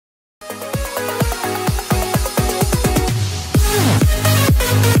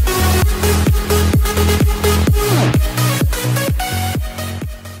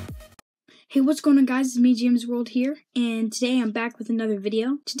Hey, what's going on, guys? It's me, James World here, and today I'm back with another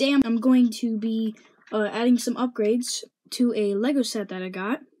video. Today I'm going to be adding some upgrades to a Lego set that I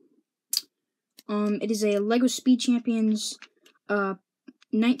got. It is a Lego Speed Champions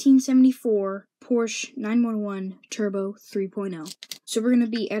 1974 Porsche 911 Turbo 3.0. So we're going to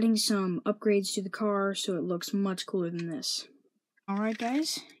be adding some upgrades to the car so it looks much cooler than this. Alright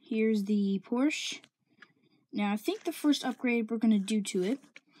guys, here's the Porsche. Now I think the first upgrade we're going to do to it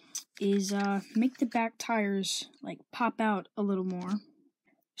is make the back tires like pop out a little more.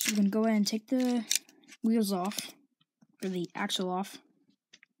 So we're gonna go ahead and take the wheels off, or the axle off.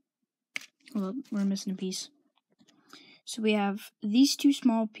 Well, we're missing a piece. So we have these two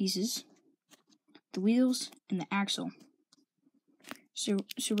small pieces, the wheels and the axle. So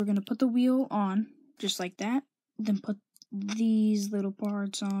we're gonna put the wheel on just like that, then put these little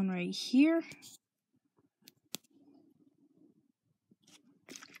parts on right here.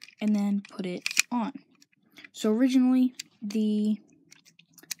 And then put it on. So originally, these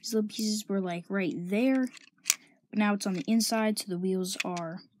little pieces were like right there, but now it's on the inside, so the wheels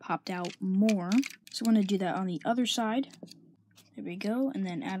are popped out more. So we're going to do that on the other side. There we go, and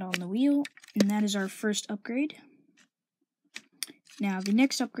then add on the wheel, and that is our first upgrade. Now the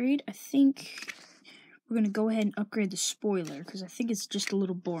next upgrade, I think we're going to go ahead and upgrade the spoiler, because I think it's just a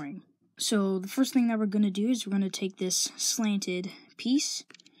little boring. So the first thing that we're going to do is we're going to take this slanted piece,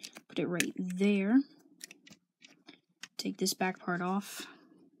 put it right there, take this back part off,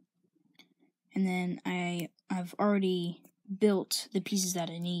 and then I've already built the pieces that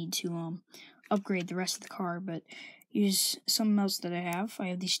I need to upgrade the rest of the car, but here's something else that I have. I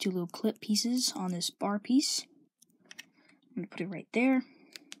have these two little clip pieces on this bar piece. I'm going to put it right there,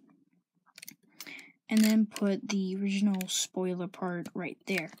 and then put the original spoiler part right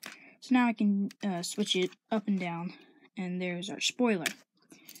there. So now I can switch it up and down, and there's our spoiler.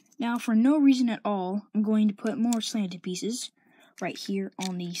 Now, for no reason at all, I'm going to put more slanted pieces right here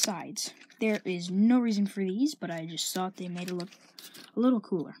on the sides. There is no reason for these, but I just thought they made it look a little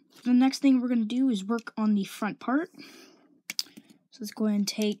cooler. The next thing we're going to do is work on the front part. So let's go ahead and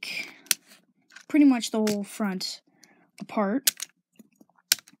take pretty much the whole front apart.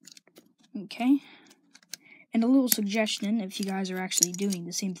 Okay. And a little suggestion, if you guys are actually doing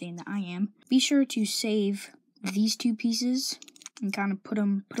the same thing that I am, be sure to save these two pieces and kind of put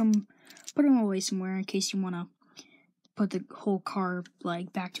them away somewhere in case you want to put the whole car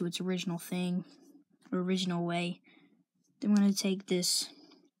like back to its original thing, or original way. Then we're going to take this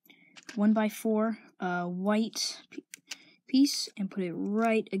 1x4 white piece and put it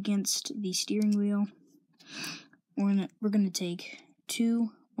right against the steering wheel. We're gonna take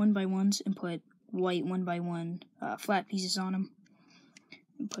two 1x1s and put white 1x1 flat pieces on them,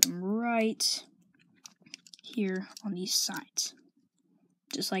 and put them right here on these sides.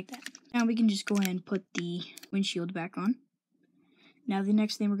 Just like that. Now we can just go ahead and put the windshield back on. Now the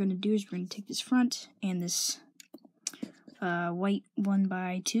next thing we're going to do is we're going to take this front and this white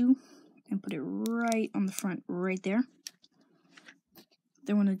 1x2 and put it right on the front right there.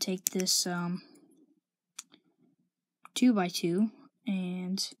 Then we're going to take this 2x2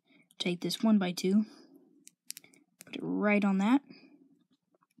 and take this 1x2, put it right on that,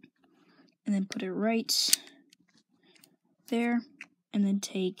 and then put it right there. And then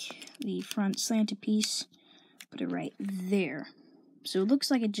take the front slanted piece, put it right there. So it looks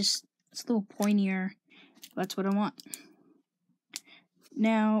like it's a little pointier. That's what I want.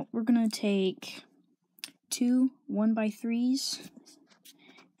 Now we're gonna take two 1x3s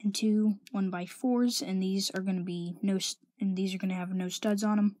and two 1x4s, and these are gonna have no studs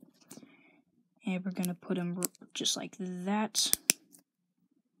on them. And we're gonna put them just like that,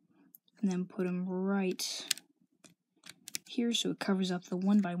 and then put them right here so it covers up the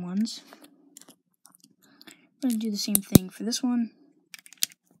 1x1s. I'm going to do the same thing for this one.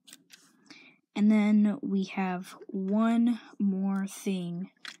 And then we have one more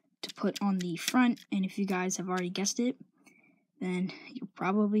thing to put on the front, and if you guys have already guessed it, then you're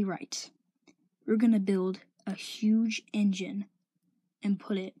probably right. We're going to build a huge engine and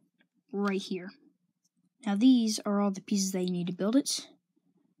put it right here. Now these are all the pieces that you need to build it.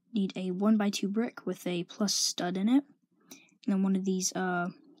 You need a 1x2 brick with a plus stud in it. And then one of these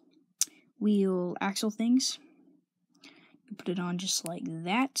wheel axle things. You put it on just like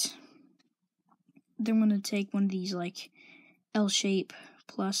that. Then we're going to take one of these like L-shape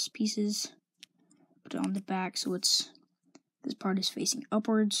plus pieces, put it on the back so this part is facing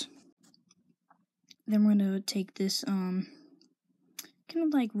upwards. Then we're going to take this kind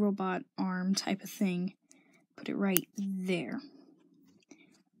of like robot arm type of thing, put it right there.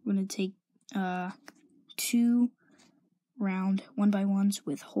 We're going to take two round 1x1s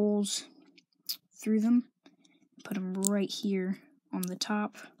with holes through them. Put them right here on the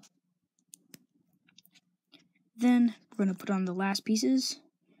top. Then we're going to put on the last pieces.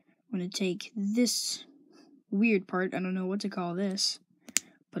 I'm going to take this weird part, I don't know what to call this,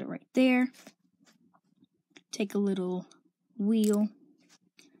 put it right there. Take a little wheel,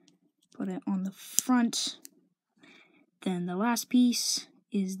 put it on the front. Then the last piece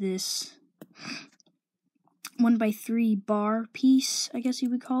is this 1x3 bar piece, I guess you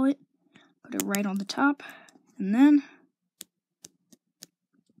would call it. Put it right on the top, and then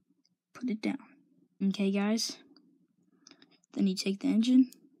put it down. Okay, guys. Then you take the engine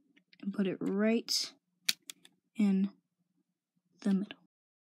and put it right in the middle.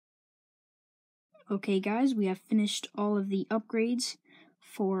 Okay, guys, we have finished all of the upgrades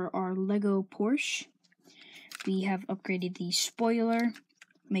for our Lego Porsche. We have upgraded the spoiler,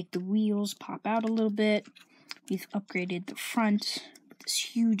 make the wheels pop out a little bit. We've upgraded the front with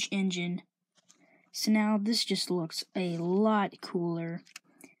this huge engine. So now this just looks a lot cooler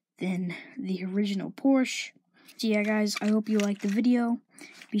than the original Porsche. So yeah, guys, I hope you liked the video.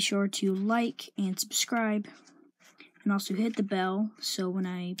 Be sure to like and subscribe, and also hit the bell so when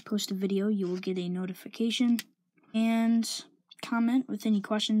I post a video you will get a notification. And comment with any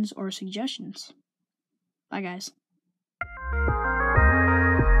questions or suggestions. Bye, guys.